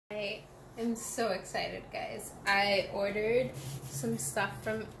I'm so excited, guys. I ordered some stuff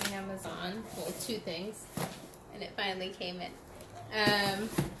from Amazon. Well, two things. And it finally came in.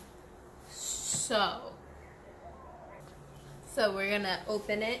 So we're gonna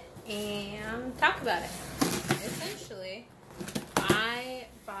open it and talk about it. Essentially, I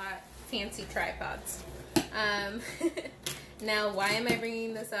bought fancy tripods. Now, why am I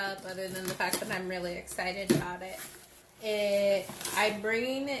bringing this up other than the fact that I'm really excited about it? I'm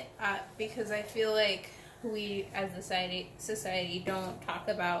bringing it up because I feel like we as a society don't talk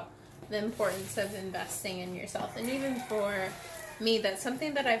about the importance of investing in yourself. And even for me, that's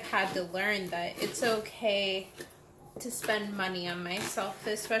something that I've had to learn, that it's okay to spend money on myself,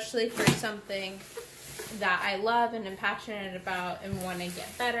 especially for something that I love and am passionate about and want to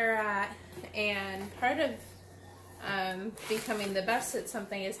get better at. And part of becoming the best at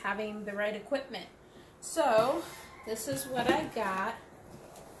something is having the right equipment. So this is what I got.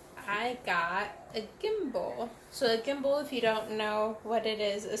 I got a gimbal. So a gimbal, if you don't know what it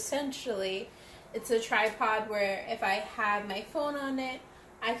is, essentially it's a tripod where if I have my phone on it,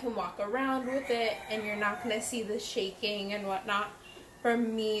 I can walk around with it and you're not going to see the shaking and whatnot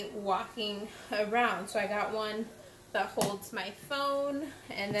from me walking around. So I got one that holds my phone,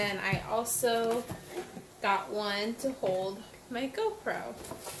 and then I also got one to hold my GoPro.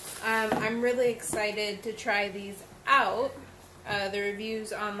 I'm really excited to try these out. The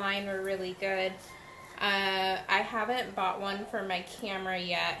reviews online were really good. I haven't bought one for my camera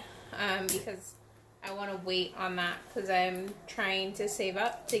yet because I want to wait on that because I'm trying to save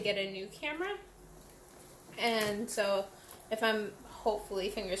up to get a new camera. And so if I'm, hopefully,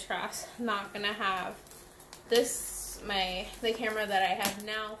 fingers crossed, not going to have the camera that I have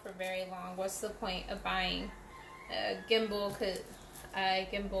now for very long, what's the point of buying a gimbal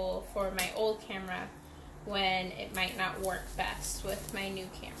for my old camera when it might not work best with my new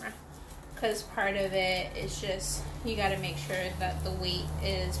camera? Because part of it is just, you got to make sure that the weight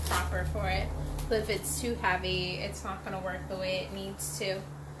is proper for it. But if it's too heavy, it's not going to work the way it needs to.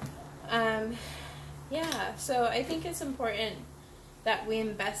 Yeah, so I think it's important that we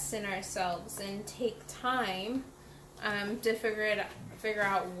invest in ourselves and take time to figure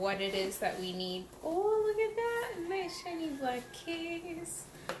out what it is that we need. Oh, look at that nice shiny black case.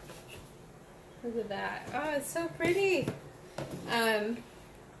 Look at that. Oh, it's so pretty.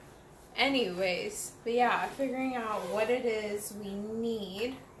 Anyways, but yeah, figuring out what it is we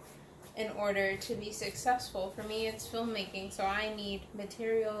need in order to be successful. For me, it's filmmaking, so I need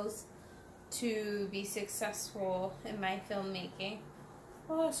materials to be successful in my filmmaking.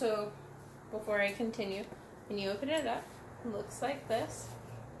 Also, before I continue, when you open it up, it looks like this.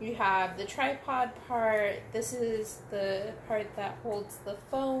 You have the tripod part. This is the part that holds the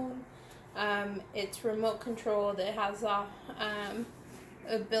phone. It's remote controlled. It has the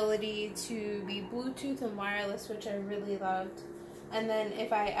ability to be Bluetooth and wireless, which I really loved. And then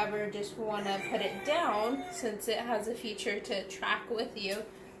if I ever just want to put it down, since it has a feature to track with you,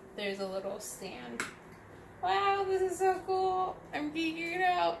 there's a little stand. Wow, this is so cool. I'm geeking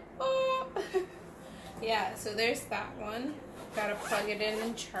out. Oh. Yeah, so there's that one. Gotta plug it in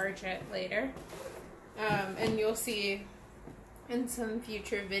and charge it later. And you'll see in some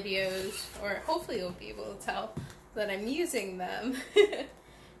future videos, or hopefully you'll be able to tell that I'm using them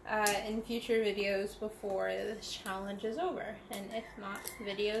in future videos before this challenge is over, and if not,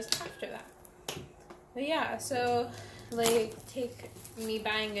 videos after that. But yeah, so like take me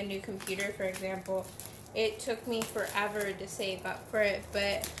buying a new computer, for example. It took me forever to save up for it,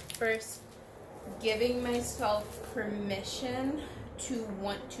 but first giving myself permission to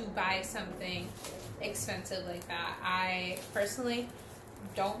want to buy something expensive like that. I personally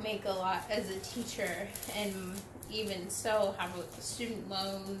don't make a lot as a teacher, and even so have student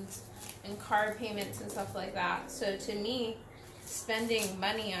loans and car payments and stuff like that. So to me, spending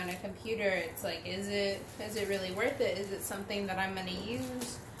money on a computer, it's like, is it really worth it? Is it something that I'm going to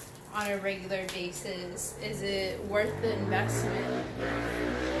use on a regular basis? Is it worth the investment?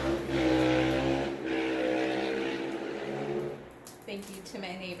 Thank you to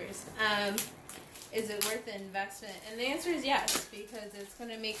my neighbors. Is it worth the investment? And the answer is yes, because it's going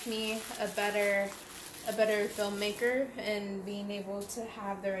to make me a better filmmaker, and being able to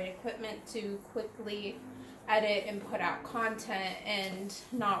have the right equipment to quickly edit and put out content and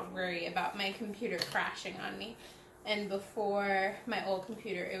not worry about my computer crashing on me. And before my old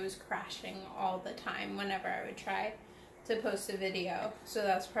computer, it was crashing all the time whenever I would try to post a video. So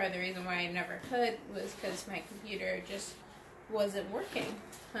that's part of the reason why I never could, was because my computer just wasn't working.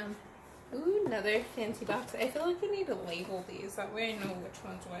 Ooh, another fancy box. I feel like I need to label these, that way I know which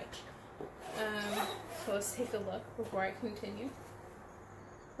one's which. So let's take a look before I continue.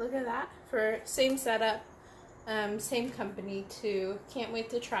 look at that. For same setup, same company too. Can't wait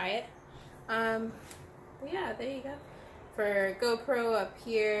to try it. But yeah, there you go. For GoPro up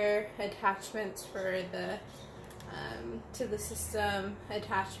here, attachments for the to the system,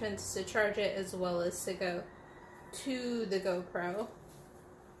 attachments to charge it as well as to go to the GoPro.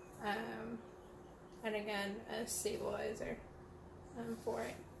 And again, a stabilizer for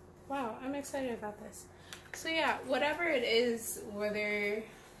it. Wow, I'm excited about this. So yeah, whatever it is, whether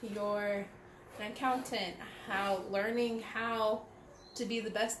you're an accountant, learning how to be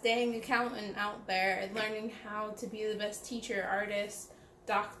the best dang accountant out there, learning how to be the best teacher, artist,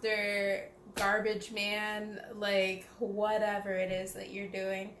 doctor, garbage man, like whatever it is that you're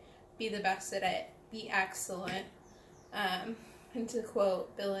doing, be the best at it. Be excellent. And to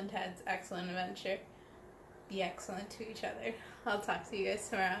quote Bill and Ted's Excellent Adventure, be excellent to each other. I'll talk to you guys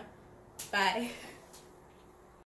tomorrow. Bye.